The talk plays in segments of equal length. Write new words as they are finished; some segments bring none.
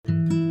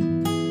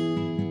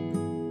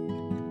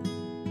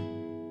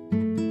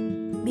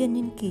biên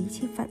niên ký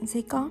chi phận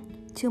dây cót,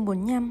 chương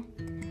 45.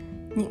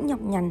 Những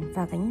nhọc nhằn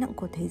và gánh nặng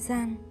của thế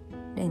gian.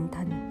 Đèn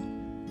thần.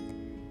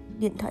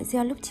 Điện thoại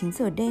reo lúc 9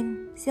 giờ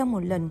đêm, reo một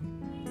lần,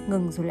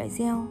 ngừng rồi lại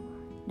reo.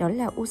 Đó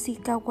là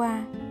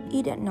Ushikawa.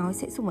 Y đã nói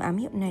sẽ dùng ám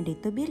hiệu này để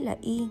tôi biết là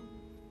Y.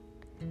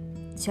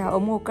 Chào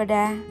ông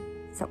Okada,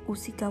 giọng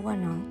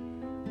Ushikawa nói.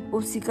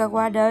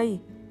 Ushikawa đây,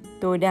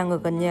 tôi đang ở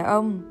gần nhà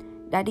ông,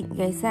 đã định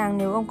ghé sang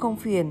nếu ông không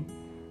phiền.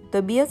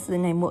 Tôi biết giờ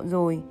này muộn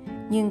rồi,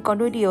 nhưng có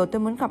đôi điều tôi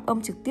muốn gặp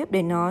ông trực tiếp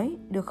để nói,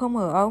 được không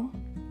hả ông?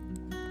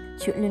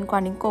 Chuyện liên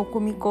quan đến cô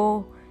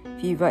Kumiko,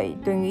 vì vậy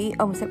tôi nghĩ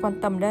ông sẽ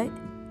quan tâm đấy.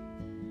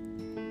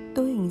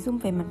 Tôi hình dung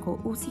vẻ mặt của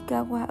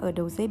Ushikawa ở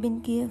đầu dây bên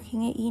kia khi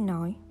nghe Y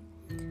nói.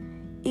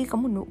 Y có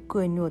một nụ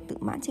cười nửa tự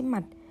mãn trên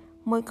mặt,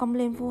 môi cong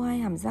lên vô hai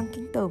hàm răng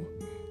kinh tởm,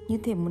 như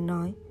thể muốn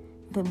nói,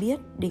 tôi biết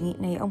đề nghị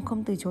này ông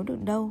không từ chối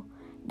được đâu,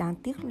 đáng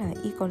tiếc là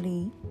Y có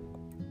lý.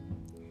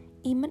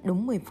 Y mất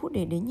đúng 10 phút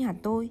để đến nhà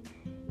tôi.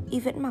 Y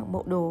vẫn mặc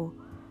bộ đồ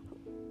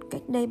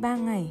cách đây 3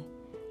 ngày.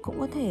 Cũng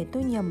có thể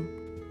tôi nhầm,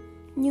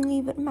 nhưng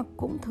Y vẫn mặc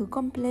cũng thứ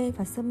comple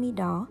và sơ mi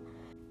đó,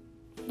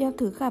 đeo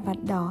thứ cà vạt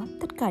đó.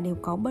 Tất cả đều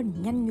có bẩn,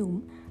 nhăn nhúm,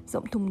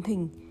 rộng thùng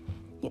thình.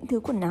 Những thứ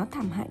quần áo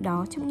thảm hại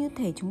đó trông như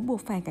thể chúng buộc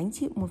phải gánh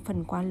chịu một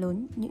phần quá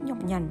lớn những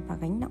nhọc nhằn và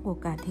gánh nặng của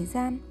cả thế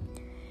gian.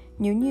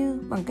 Nếu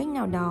như bằng cách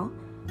nào đó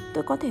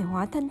tôi có thể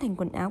hóa thân thành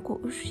quần áo của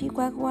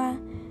Ushikawa,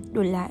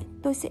 đổi lại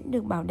tôi sẽ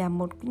được bảo đảm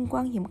một vinh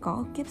quang hiếm có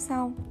ở kiếp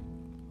sau.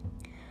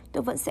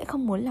 Tôi vẫn sẽ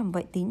không muốn làm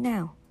vậy tí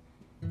nào.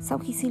 Sau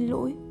khi xin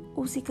lỗi,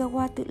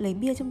 Ushikawa tự lấy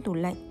bia trong tủ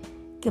lạnh,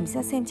 kiểm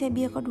tra xem chai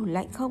bia có đủ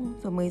lạnh không,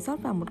 rồi mới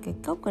rót vào một cái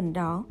cốc gần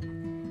đó.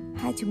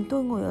 Hai chúng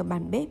tôi ngồi ở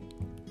bàn bếp.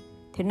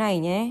 Thế này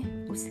nhé,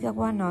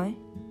 Ushikawa nói.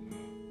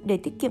 Để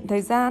tiết kiệm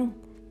thời gian,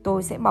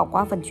 tôi sẽ bỏ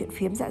qua phần chuyện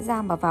phiếm dã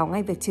dam và vào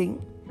ngay việc chính.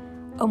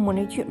 Ông muốn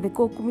nói chuyện với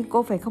cô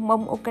Kumiko phải không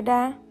ông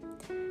Okada?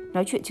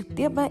 Nói chuyện trực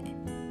tiếp ấy,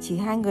 chỉ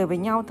hai người với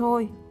nhau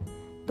thôi.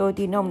 Tôi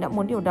tin ông đã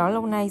muốn điều đó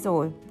lâu nay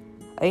rồi.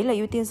 Ấy là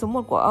ưu tiên số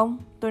 1 của ông,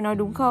 tôi nói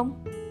đúng không?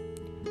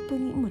 Tôi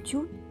nghĩ một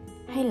chút,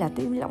 hay là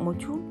tôi im lặng một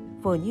chút,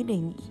 vờ như đề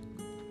nghị.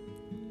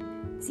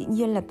 Dĩ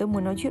nhiên là tôi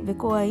muốn nói chuyện với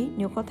cô ấy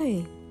nếu có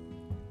thể.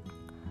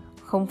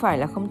 Không phải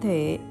là không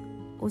thể,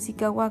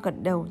 Ushikawa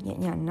gật đầu nhẹ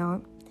nhàng nói.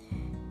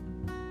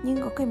 Nhưng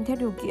có kèm theo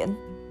điều kiện?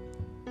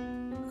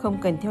 Không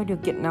kèm theo điều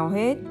kiện nào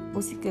hết,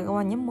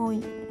 Ushikawa nhếch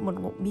môi một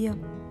ngụm bia.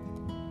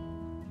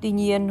 Tuy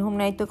nhiên hôm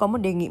nay tôi có một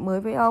đề nghị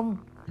mới với ông.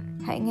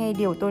 Hãy nghe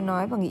điều tôi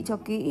nói và nghĩ cho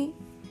kỹ.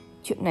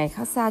 Chuyện này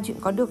khác xa chuyện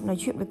có được nói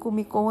chuyện với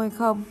Kumiko hay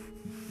không.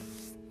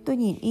 Tôi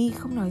nhìn Y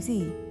không nói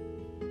gì.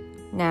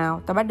 Nào,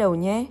 ta bắt đầu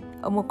nhé,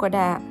 ông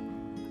Okada.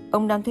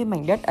 Ông đang thuê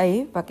mảnh đất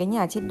ấy và cái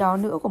nhà trên đó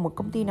nữa của một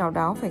công ty nào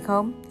đó phải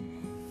không?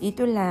 Ý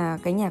tôi là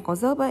cái nhà có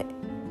rớp ấy.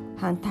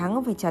 Hàng tháng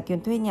ông phải trả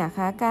tiền thuê nhà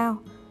khá cao.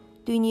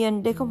 Tuy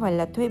nhiên đây không phải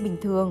là thuê bình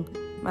thường,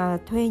 mà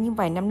thuê nhưng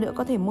vài năm nữa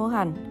có thể mua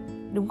hẳn,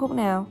 đúng không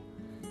nào?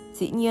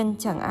 Dĩ nhiên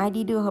chẳng ai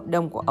đi đưa hợp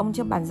đồng của ông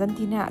cho bản dân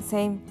thiên hạ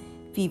xem,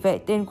 vì vậy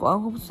tên của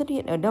ông không xuất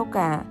hiện ở đâu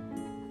cả.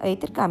 Ấy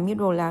tất cả mưu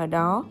đồ là ở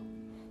đó.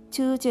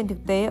 Chứ trên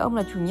thực tế ông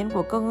là chủ nhân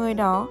của cơ ngơi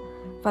đó,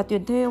 và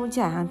tiền thuê ông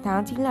trả hàng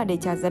tháng chính là để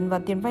trả dần vào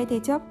tiền vay thế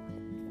chấp.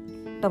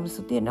 Tổng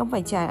số tiền ông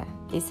phải trả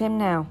để xem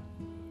nào.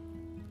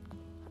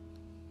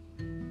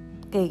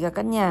 Kể cả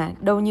căn nhà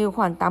đâu như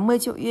khoảng 80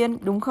 triệu yên,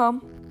 đúng không?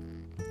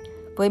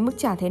 Với mức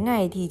trả thế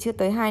này thì chưa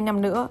tới 2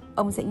 năm nữa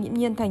ông sẽ nghiễm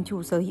nhiên thành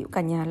chủ sở hữu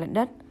cả nhà lẫn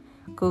đất.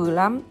 Cừ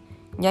lắm,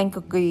 nhanh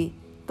cực kỳ,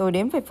 tôi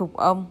đến phải phục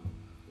ông.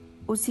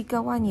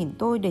 Ushikawa nhìn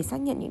tôi để xác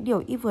nhận những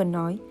điều Y vừa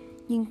nói,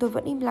 nhưng tôi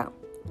vẫn im lặng.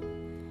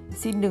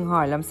 Xin đừng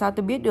hỏi làm sao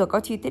tôi biết được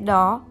các chi tiết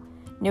đó.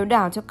 Nếu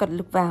đào cho cật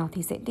lực vào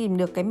thì sẽ tìm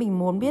được cái mình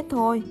muốn biết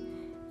thôi,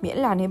 miễn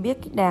là nếu biết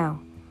cách đào.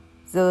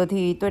 Giờ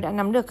thì tôi đã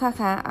nắm được kha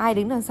khá ai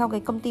đứng đằng sau cái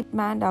công ty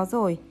ma đó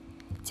rồi.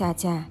 Chà,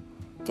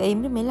 cái ấy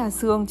mới là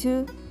xương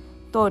chứ.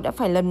 Tôi đã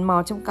phải lần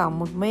mò trong cả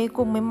một mê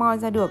cung mới moi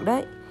ra được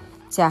đấy.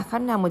 Chả khác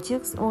nào một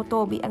chiếc ô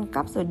tô bị ăn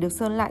cắp rồi được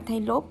sơn lại,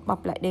 thay lốp,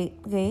 bọc lại đế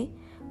ghế.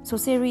 Số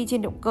series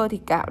trên động cơ thì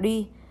cạo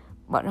đi.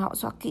 Bọn họ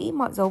xóa kỹ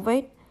mọi dấu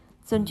vết.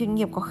 Dân chuyên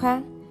nghiệp có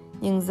khác.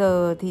 Nhưng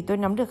giờ thì tôi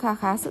nắm được kha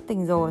khá sự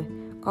tình rồi.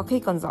 Có khi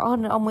còn rõ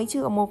hơn ông ấy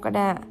chứ ông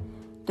Okada.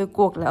 Tôi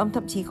cuộc là ông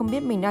thậm chí không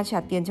biết mình đang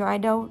trả tiền cho ai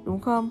đâu, đúng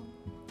không?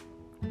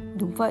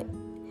 Đúng vậy.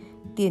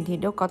 Tiền thì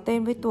đâu có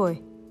tên với tuổi.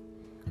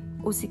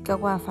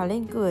 Ushikawa phá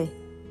lên cười.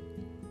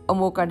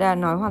 Ông Okada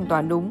nói hoàn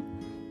toàn đúng.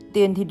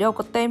 Tiền thì đâu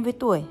có tên với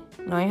tuổi.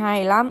 Nói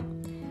hay lắm.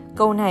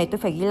 Câu này tôi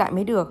phải ghi lại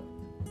mới được.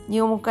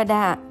 Nhưng ông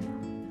Okada,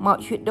 mọi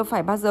chuyện đâu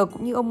phải bao giờ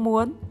cũng như ông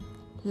muốn.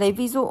 Lấy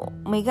ví dụ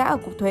mấy gã ở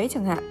cục thuế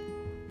chẳng hạn.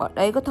 Bọn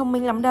đấy có thông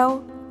minh lắm đâu.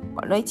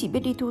 Bọn đấy chỉ biết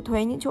đi thu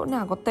thuế những chỗ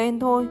nào có tên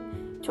thôi.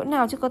 Chỗ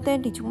nào chưa có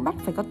tên thì chúng bắt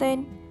phải có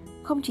tên.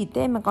 Không chỉ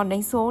tên mà còn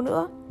đánh số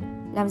nữa.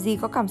 Làm gì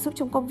có cảm xúc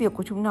trong công việc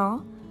của chúng nó.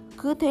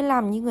 Cứ thế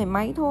làm như người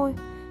máy thôi.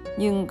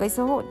 Nhưng cái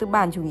xã hội tư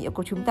bản chủ nghĩa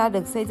của chúng ta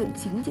được xây dựng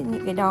chính trên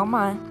những cái đó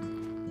mà.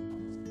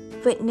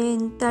 Vậy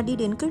nên ta đi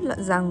đến kết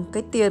luận rằng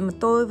cái tiền mà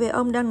tôi với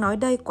ông đang nói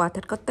đây quả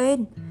thật có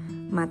tên.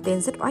 Mà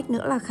tên rất oách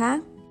nữa là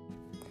khác.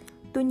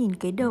 Tôi nhìn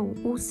cái đầu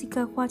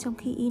Ushikawa trong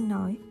khi Y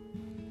nói.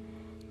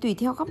 Tùy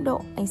theo góc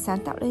độ, ánh sáng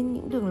tạo lên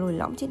những đường lồi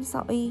lõm trên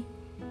sọ Y.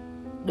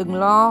 Đừng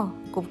lo,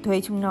 cục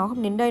thuế chúng nó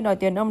không đến đây đòi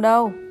tiền ông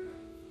đâu.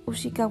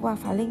 Ushikawa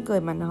phá lên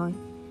cười mà nói.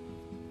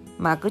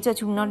 Mà cứ cho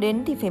chúng nó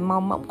đến thì phải mò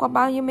mẫm qua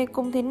bao nhiêu mê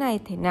cung thế này,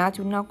 thể nào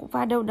chúng nó cũng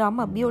va đâu đó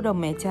mà biêu đầu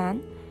mẻ chán,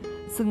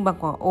 sưng bằng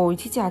quả ổi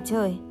chứ chả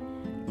chơi.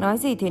 Nói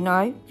gì thì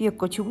nói, việc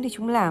của chúng thì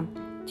chúng làm,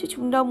 chứ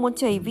chúng đâu muốn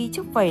chảy vi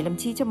chốc vẩy làm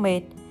chi cho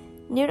mệt.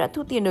 Nếu đã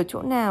thu tiền ở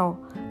chỗ nào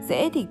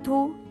dễ thì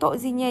thu, tội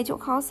gì nhè chỗ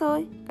khó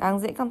xơi, càng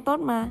dễ càng tốt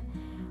mà.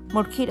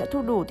 Một khi đã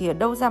thu đủ thì ở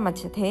đâu ra mà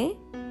chả thế.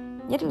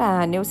 Nhất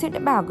là nếu sếp đã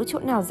bảo cứ chỗ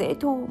nào dễ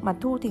thu mà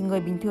thu thì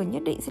người bình thường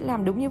nhất định sẽ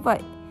làm đúng như vậy.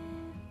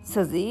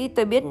 Sở dĩ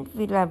tôi biết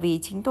vì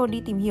chính tôi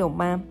đi tìm hiểu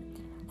mà.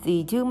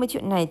 Gì chứ mấy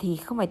chuyện này thì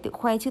không phải tự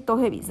khoe chứ tôi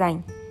hơi bị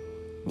rành.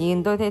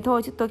 Nhìn tôi thế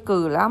thôi chứ tôi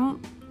cừ lắm.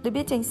 Tôi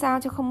biết tránh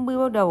sao cho không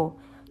bưu đầu.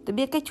 Tôi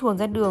biết cách chuồn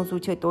ra đường dù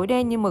trời tối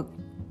đen như mực.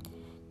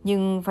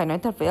 Nhưng phải nói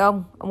thật với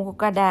ông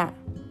Okada,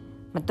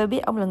 mà tôi biết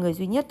ông là người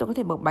duy nhất tôi có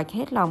thể bộc bạch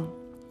hết lòng.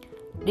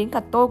 Đến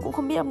cả tôi cũng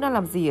không biết ông đang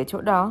làm gì ở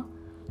chỗ đó.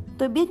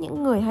 Tôi biết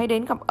những người hay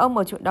đến gặp ông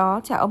ở chỗ đó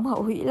trả ông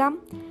hậu hũy lắm.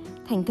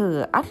 Thành thử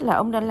ắt là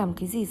ông đang làm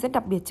cái gì rất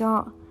đặc biệt cho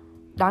họ,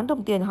 đáng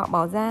đồng tiền họ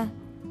bỏ ra.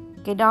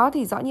 Cái đó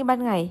thì rõ như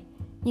ban ngày.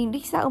 Nhưng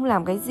đích xác ông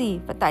làm cái gì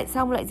và tại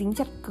sao ông lại dính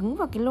chặt cứng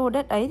vào cái lô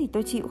đất ấy thì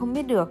tôi chịu không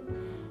biết được.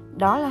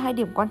 Đó là hai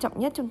điểm quan trọng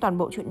nhất trong toàn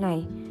bộ chuyện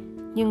này.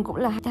 Nhưng cũng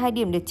là hai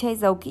điểm được che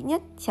giấu kỹ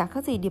nhất. Chả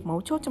khác gì điểm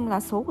mấu chốt trong lá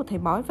số của thầy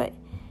bói vậy.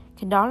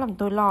 Cái đó làm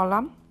tôi lo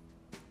lắm.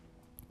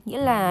 Nghĩa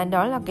là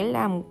đó là cái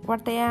làm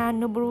Watea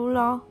Noboru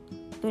lo,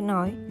 tôi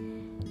nói.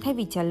 Thay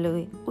vì trả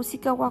lời,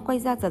 Ushikawa quay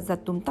ra giật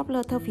túm tóc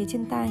lơ thơ phía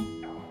trên tai.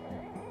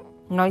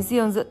 Nói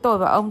riêng giữa tôi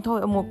và ông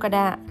thôi ông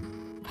Okada.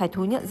 Phải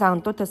thú nhận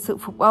rằng tôi thật sự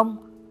phục ông.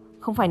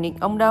 Không phải nịnh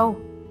ông đâu.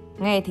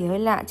 Nghe thì hơi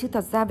lạ chứ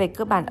thật ra về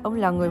cơ bản ông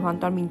là người hoàn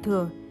toàn bình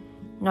thường.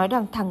 Nói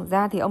đằng thẳng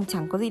ra thì ông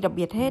chẳng có gì đặc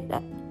biệt hết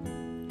đấy.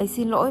 Ấy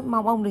xin lỗi,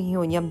 mong ông đừng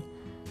hiểu nhầm.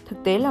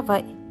 Thực tế là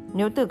vậy,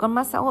 nếu từ con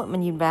mắt xã hội mà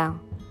nhìn vào.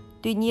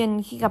 Tuy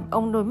nhiên khi gặp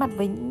ông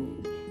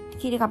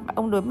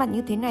đối mặt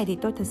như thế này thì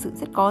tôi thật sự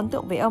rất có ấn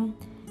tượng với ông,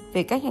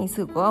 về cách hành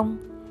xử của ông.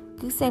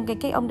 Cứ xem cái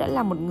cách ông đã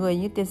làm một người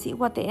như tiến sĩ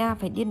Watea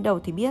phải điên đầu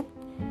thì biết.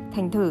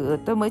 Thành thử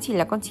tôi mới chỉ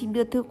là con chim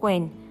đưa thư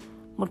quèn,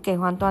 một kẻ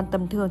hoàn toàn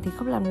tầm thường thì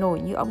không làm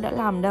nổi như ông đã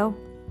làm đâu.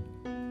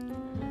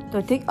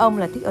 Tôi thích ông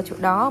là thích ở chỗ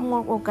đó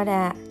ông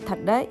Okada, thật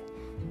đấy.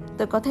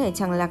 Tôi có thể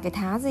chẳng là cái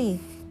thá gì,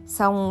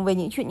 song về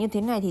những chuyện như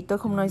thế này thì tôi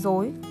không nói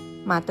dối.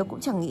 Mà tôi cũng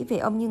chẳng nghĩ về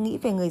ông như nghĩ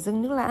về người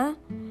dưng nước lã.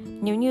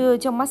 Nếu như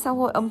trong mắt xã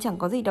hội ông chẳng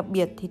có gì đặc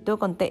biệt thì tôi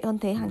còn tệ hơn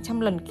thế hàng trăm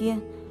lần kia.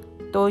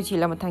 Tôi chỉ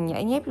là một thằng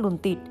nhãi nhép lùn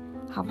tịt,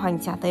 học hành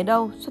chả tới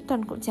đâu, xuất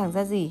thân cũng chẳng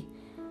ra gì.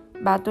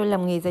 Ba tôi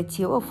làm nghề giày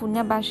chiếu ở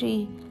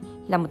Funabashi,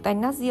 là một tay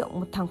nát rượu,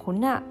 một thằng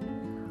khốn nạn.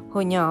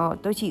 Hồi nhỏ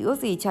tôi chỉ ước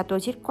gì cha tôi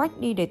chết quách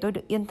đi để tôi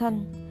được yên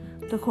thân.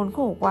 Tôi khốn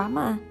khổ quá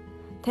mà.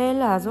 Thế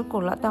là rốt cuộc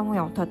lão ta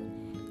nghèo thật.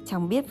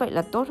 Chẳng biết vậy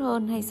là tốt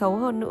hơn hay xấu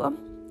hơn nữa.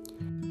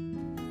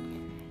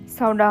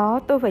 Sau đó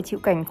tôi phải chịu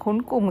cảnh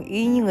khốn cùng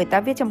y như người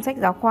ta viết trong sách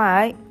giáo khoa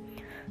ấy.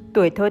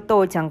 Tuổi thơ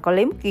tôi chẳng có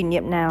lấy một kỷ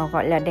niệm nào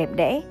gọi là đẹp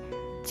đẽ.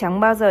 Chẳng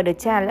bao giờ được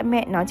cha lẫn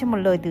mẹ nói trong một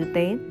lời tử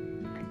tế.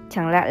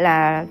 Chẳng lạ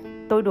là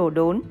tôi đổ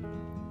đốn.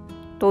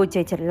 Tôi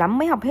chầy chật lắm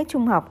mới học hết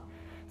trung học.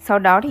 Sau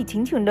đó thì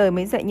chính trường đời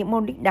mới dạy những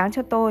môn đích đáng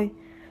cho tôi.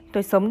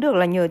 Tôi sống được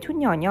là nhờ chút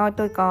nhỏ nhoi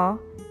tôi có,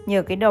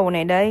 nhờ cái đầu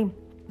này đây.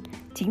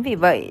 Chính vì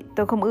vậy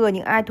tôi không ưa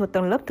những ai thuộc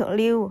tầng lớp thượng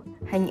lưu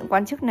hay những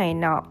quan chức này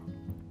nọ.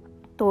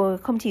 Tôi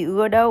không chỉ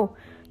ưa đâu,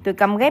 tôi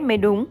căm ghét mới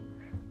đúng.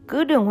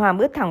 Cứ đường hoàng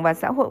bước thẳng vào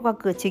xã hội qua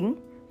cửa chính,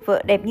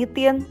 vợ đẹp như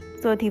tiên,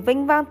 rồi thì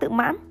vênh vang tự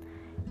mãn.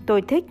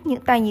 Tôi thích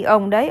những tay như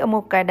ông đấy, ông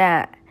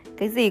Okada.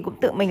 Cái gì cũng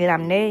tự mình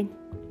làm nên.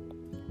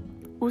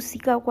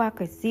 Ushikawa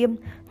cởi diêm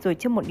rồi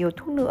châm một điếu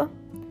thuốc nữa.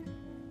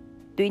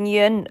 Tuy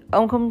nhiên,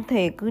 ông không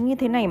thể cứ như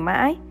thế này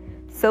mãi.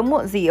 Sớm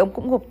muộn gì ông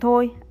cũng gục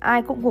thôi,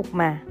 ai cũng gục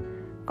mà.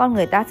 Con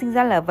người ta sinh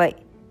ra là vậy.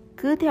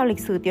 Cứ theo lịch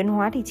sử tiến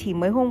hóa thì chỉ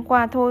mới hôm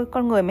qua thôi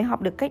con người mới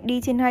học được cách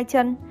đi trên hai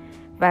chân.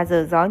 Và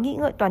giờ gió nghĩ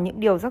ngợi toàn những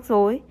điều rắc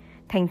rối.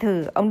 Thành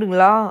thử ông đừng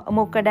lo, ông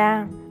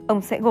Okada,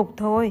 ông sẽ gục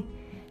thôi.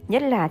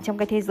 Nhất là trong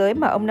cái thế giới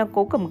mà ông đang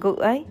cố cầm cự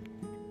ấy.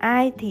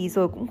 Ai thì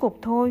rồi cũng gục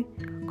thôi.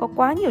 Có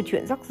quá nhiều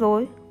chuyện rắc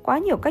rối, quá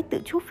nhiều cách tự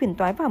chuốc phiền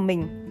toái vào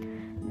mình.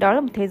 Đó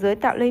là một thế giới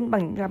tạo lên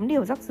bằng lắm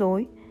điều rắc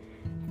rối.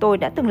 Tôi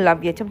đã từng làm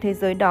việc trong thế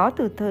giới đó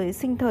từ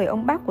sinh thời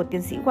ông bác của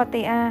tiến sĩ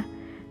Watea.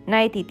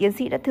 Nay thì tiến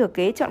sĩ đã thừa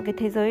kế chọn cái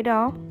thế giới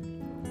đó.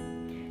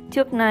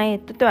 Trước nay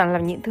tôi toàn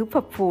làm những thứ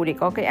phập phù để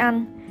có cái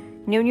ăn.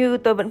 Nếu như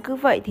tôi vẫn cứ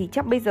vậy thì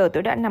chắc bây giờ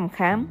tôi đã nằm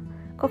khám,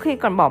 có khi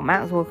còn bỏ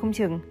mạng rồi không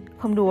chừng.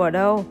 Không đùa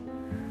đâu.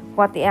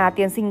 Watea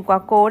tiên sinh quá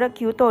cố đã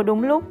cứu tôi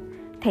đúng lúc.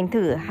 Thành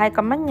thử hai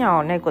con mắt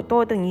nhỏ này của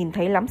tôi từng nhìn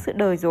thấy lắm sự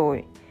đời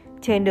rồi.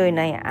 Trên đời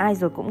này ai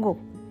rồi cũng gục.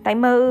 Tay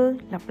mơ ư,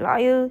 lặp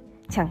lõi ư,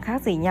 chẳng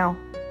khác gì nhau.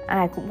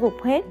 Ai cũng gục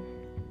hết,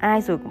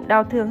 ai rồi cũng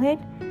đau thương hết.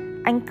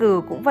 Anh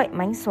Cừ cũng vậy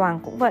mà anh Xoàng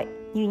cũng vậy,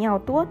 như nhau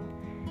tuốt.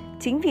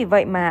 Chính vì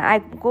vậy mà ai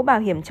cũng cố bảo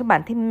hiểm cho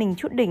bản thân mình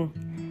chút đỉnh.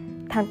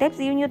 Thằng tép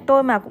diêu như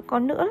tôi mà cũng có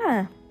nữa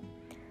là.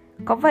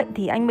 Có vậy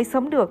thì anh mới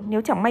sống được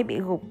nếu chẳng may bị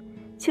gục.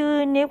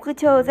 Chứ nếu cứ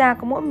trơ ra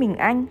có mỗi mình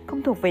anh,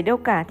 không thuộc về đâu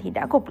cả thì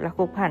đã gục là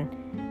gục hẳn.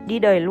 Đi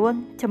đời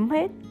luôn, chấm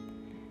hết.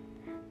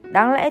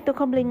 Đáng lẽ tôi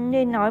không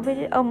nên nói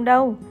với ông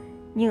đâu.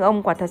 Nhưng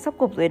ông quả thật sắp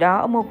gục rồi đó,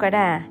 ông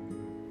Okada.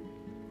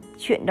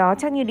 Chuyện đó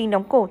chắc như đinh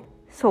đóng cột.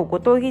 Sổ của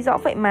tôi ghi rõ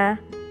vậy mà.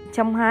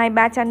 Trong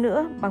 2-3 trang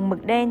nữa bằng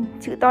mực đen,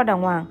 chữ to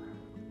đàng hoàng: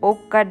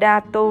 Okada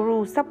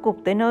Toru sắp gục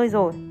tới nơi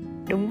rồi.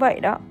 Đúng vậy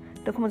đó,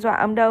 tôi không dọa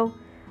ông đâu.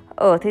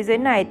 Ở thế giới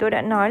này tôi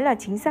đã nói là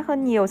chính xác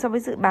hơn nhiều so với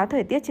dự báo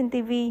thời tiết trên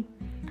TV.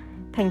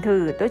 Thành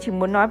thử tôi chỉ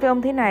muốn nói với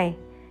ông thế này: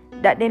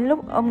 đã đến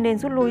lúc ông nên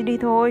rút lui đi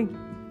thôi.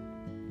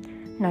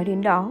 Nói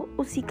đến đó,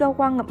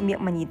 Ushikawa ngậm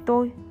miệng mà nhìn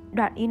tôi.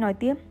 Đoạn y nói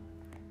tiếp: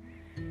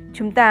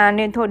 chúng ta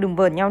nên thôi đừng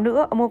vờn nhau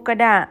nữa, ông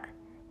Okada.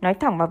 Nói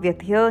thẳng vào việc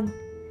thì hơn.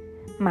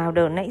 Màu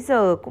đờ nãy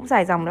giờ cũng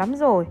dài dòng lắm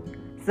rồi.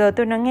 Giờ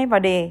tôi nói ngay vào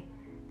đề.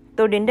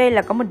 Tôi đến đây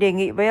là có một đề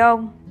nghị với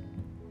ông.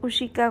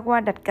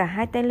 Ushikawa đặt cả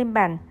hai tay lên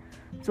bàn,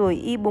 rồi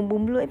y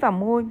búng lưỡi vào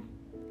môi.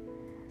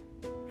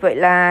 Vậy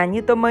là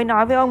như tôi mới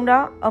nói với ông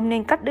đó, ông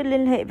nên cắt đứt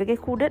liên hệ với cái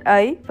khu đất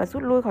ấy và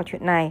rút lui khỏi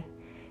chuyện này.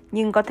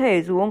 Nhưng có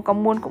thể dù ông có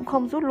muốn cũng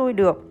không rút lui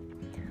được.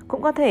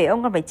 Cũng có thể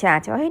ông còn phải trả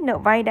cho hết nợ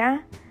vay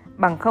đã,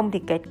 bằng không thì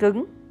kẹt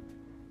cứng.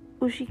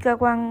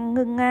 Ushikawa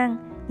ngưng ngang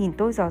nhìn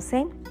tôi dò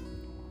xét.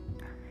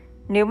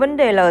 Nếu vấn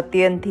đề là ở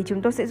tiền thì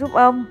chúng tôi sẽ giúp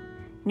ông.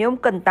 Nếu ông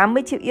cần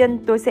 80 triệu yên,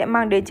 tôi sẽ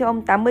mang đến cho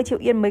ông 80 triệu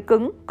yên mới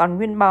cứng, còn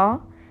nguyên bó.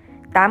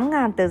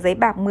 8.000 tờ giấy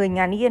bạc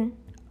 10.000 yên,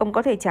 ông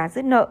có thể trả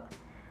dứt nợ.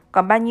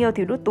 Còn bao nhiêu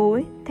thì đút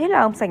túi, thế là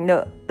ông sành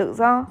nợ, tự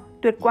do,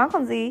 tuyệt quá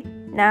còn gì.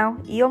 Nào,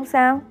 ý ông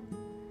sao?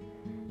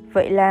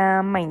 Vậy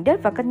là mảnh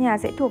đất và căn nhà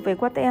sẽ thuộc về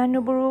Wataya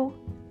Noboru.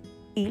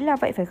 Ý là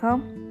vậy phải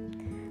không?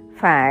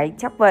 Phải,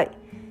 chắc vậy.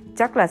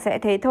 Chắc là sẽ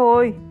thế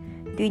thôi.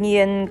 Tuy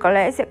nhiên có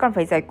lẽ sẽ còn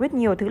phải giải quyết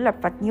nhiều thứ lặt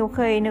vặt nhiêu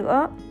khê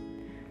nữa.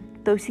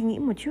 Tôi suy nghĩ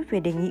một chút về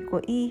đề nghị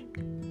của y.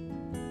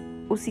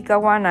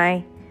 Ushikawa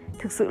này,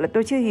 thực sự là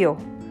tôi chưa hiểu.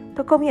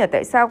 Tôi không hiểu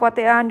tại sao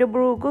Wataya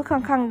Noboru cứ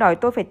khăng khăng đòi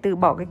tôi phải từ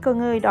bỏ cái cơ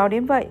ngơi đó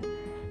đến vậy.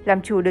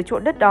 Làm chủ được chỗ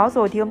đất đó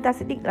rồi thì ông ta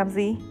sẽ định làm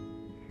gì?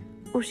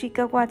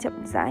 Ushikawa chậm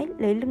rãi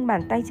lấy lưng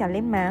bàn tay trả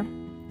lên má.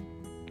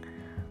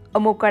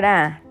 Ông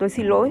Okada, tôi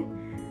xin lỗi.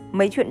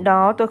 Mấy chuyện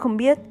đó tôi không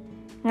biết.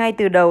 Ngay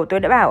từ đầu tôi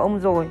đã bảo ông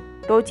rồi,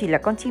 tôi chỉ là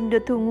con chim đưa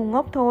thư ngu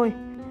ngốc thôi.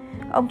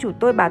 Ông chủ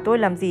tôi bảo tôi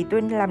làm gì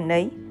tôi làm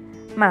nấy.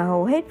 Mà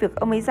hầu hết việc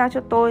ông ấy giao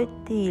cho tôi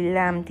thì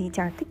làm thì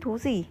chẳng thích thú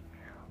gì.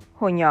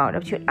 Hồi nhỏ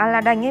đọc chuyện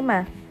Aladdin ấy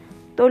mà,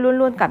 tôi luôn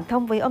luôn cảm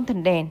thông với ông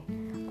thần đèn.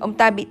 Ông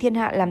ta bị thiên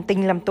hạ làm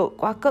tình làm tội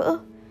quá cỡ.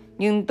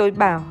 Nhưng tôi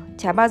bảo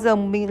chả bao giờ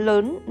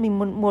mình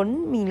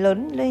muốn mình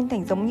lớn lên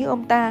thành giống như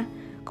ông ta.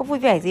 Có vui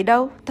vẻ gì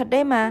đâu, thật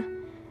đấy mà.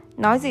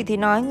 Nói gì thì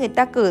nói, người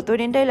ta cử tôi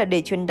đến đây là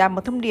để truyền đạt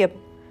một thông điệp.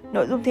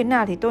 Nội dung thế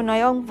nào thì tôi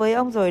nói với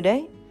ông rồi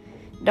đấy.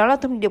 Đó là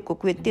thông điệp của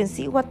quyền tiến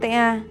sĩ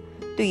Wataya.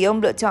 Tùy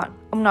ông lựa chọn,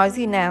 ông nói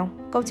gì nào.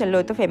 Câu trả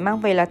lời tôi phải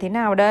mang về là thế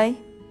nào đây?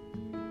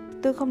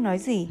 Tôi không nói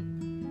gì.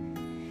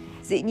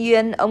 Dĩ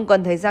nhiên, ông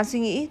cần thời gian suy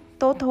nghĩ.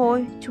 Tốt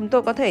thôi, chúng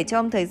tôi có thể cho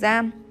ông thời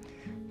gian.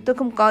 Tôi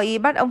không có ý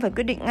bắt ông phải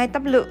quyết định ngay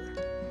tắp lự.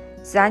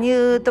 Giá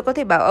như tôi có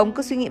thể bảo ông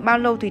cứ suy nghĩ bao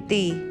lâu tùy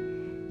tỉ.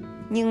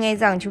 Nhưng nghe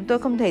rằng chúng tôi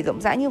không thể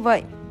rộng rãi như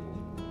vậy.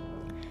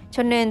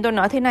 Cho nên tôi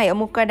nói thế này ông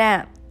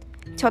Okada.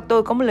 Cho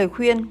tôi có một lời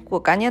khuyên của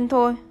cá nhân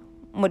thôi.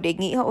 Một đề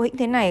nghị hậu hĩnh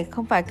thế này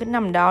không phải cứ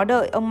nằm đó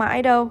đợi ông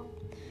mãi đâu.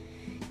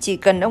 Chỉ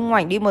cần ông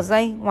ngoảnh đi một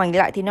giây, ngoảnh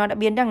lại thì nó đã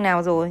biến đằng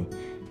nào rồi.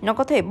 Nó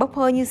có thể bốc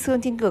hơi như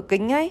sương trên cửa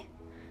kính ấy.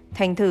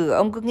 Thành thử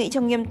ông cứ nghĩ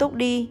cho nghiêm túc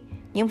đi,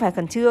 nhưng phải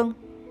khẩn trương.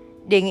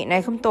 Đề nghị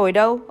này không tồi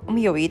đâu, ông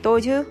hiểu ý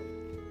tôi chứ?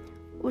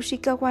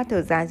 Ushikawa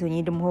thở dài rồi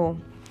nhìn đồng hồ.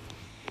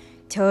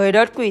 Trời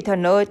đất quỷ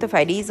thần ơi, tôi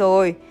phải đi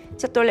rồi.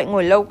 Chắc tôi lại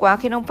ngồi lâu quá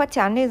khiến ông phát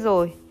chán lên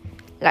rồi.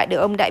 Lại được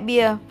ông đãi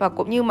bia và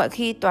cũng như mọi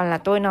khi toàn là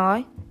tôi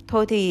nói.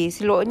 Thôi thì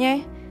xin lỗi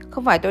nhé,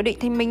 không phải tôi định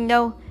thanh minh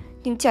đâu.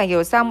 Nhưng chả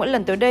hiểu sao mỗi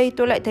lần tới đây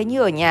tôi lại thấy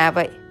như ở nhà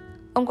vậy.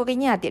 Ông có cái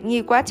nhà tiện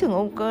nghi quá chừng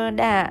ông cơ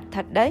đà,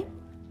 thật đấy.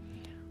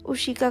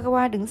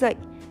 Ushikawa đứng dậy,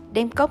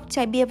 đem cốc,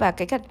 chai bia và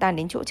cái gạt tàn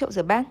đến chỗ chậu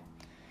rửa bát.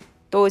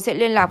 Tôi sẽ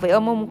liên lạc với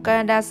ông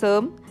Okada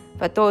sớm.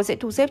 Và tôi sẽ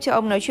thu xếp cho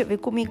ông nói chuyện với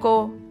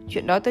Kumiko.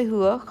 Chuyện đó tôi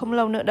hứa không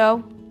lâu nữa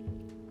đâu.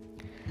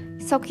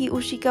 Sau khi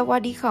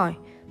Ushikawa đi khỏi,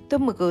 tôi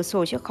mở cửa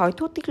sổ cho khói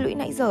thuốc tích lũy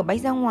nãy giờ bay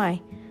ra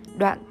ngoài.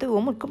 Đoạn tôi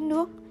uống một cốc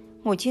nước.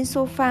 Ngồi trên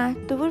sofa,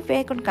 tôi vuốt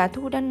ve con cá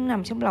thu đang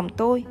nằm trong lòng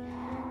tôi.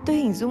 Tôi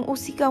hình dung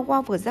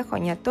Ushikawa vừa ra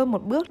khỏi nhà tôi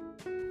một bước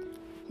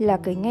là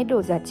cởi ngay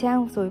đồ giả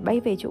trang rồi bay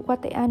về chỗ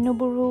Wataya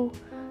Noboru.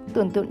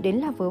 Tưởng tượng đến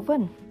là vớ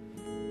vẩn.